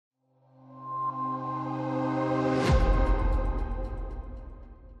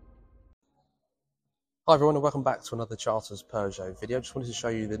Hi everyone and welcome back to another Charters Peugeot video. Just wanted to show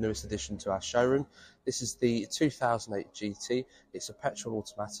you the newest addition to our showroom. This is the 2008 GT. It's a petrol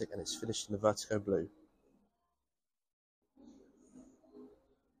automatic and it's finished in the Vertigo blue.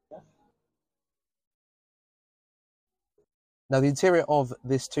 Now the interior of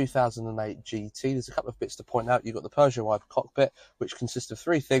this 2008 GT, there's a couple of bits to point out. You've got the Peugeot-wide cockpit, which consists of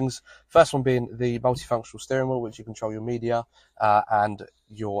three things. First one being the multifunctional steering wheel, which you control your media and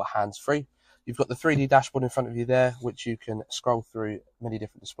your hands-free. You've got the 3D dashboard in front of you there, which you can scroll through many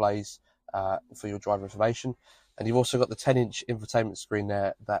different displays for your driver information. And you've also got the 10-inch infotainment screen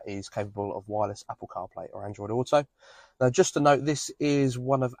there that is capable of wireless Apple CarPlay or Android Auto. Now, just to note, this is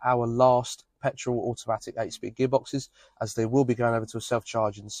one of our last petrol automatic 8-speed gearboxes, as they will be going over to a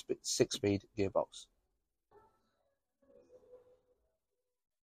self-charging 6-speed gearbox.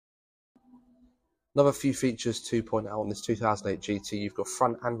 Another few features to point out on this 2008 GT, you've got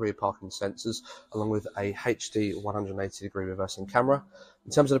front and rear parking sensors, along with a HD 180-degree reversing camera.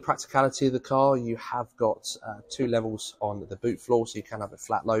 In terms of the practicality of the car, you have got two levels on the boot floor, so you can have it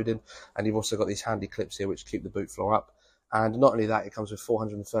flat loaded, and you've also got these handy clips here which keep the boot floor up. And not only that, it comes with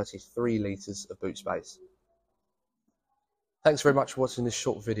 433 litres of boot space. Thanks very much for watching this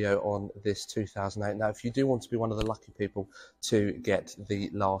short video on this 2008. Now, if you do want to be one of the lucky people to get the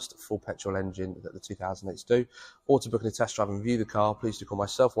last full petrol engine that the 2008s do, or to book a test drive and view the car, please do call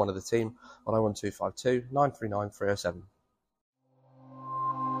myself, one of the team, on 01252 939 307.